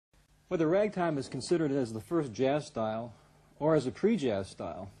Whether ragtime is considered as the first jazz style or as a pre-jazz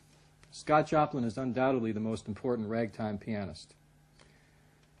style, Scott Joplin is undoubtedly the most important ragtime pianist.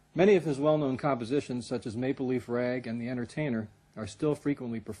 Many of his well-known compositions, such as Maple Leaf Rag and The Entertainer, are still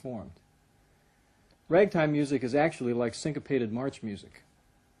frequently performed. Ragtime music is actually like syncopated march music.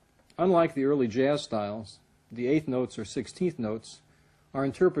 Unlike the early jazz styles, the eighth notes or 16th notes are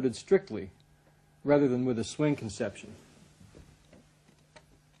interpreted strictly rather than with a swing conception.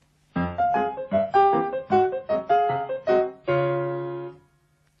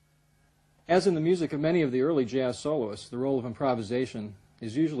 As in the music of many of the early jazz soloists, the role of improvisation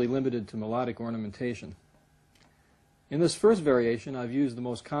is usually limited to melodic ornamentation. In this first variation, I've used the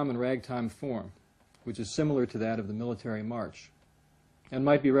most common ragtime form, which is similar to that of the military march, and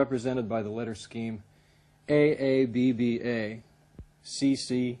might be represented by the letter scheme A-A-B-B-A,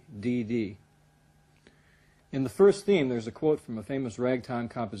 C-C-D-D. In the first theme, there's a quote from a famous ragtime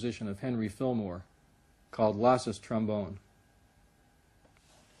composition of Henry Fillmore called Lassus Trombone.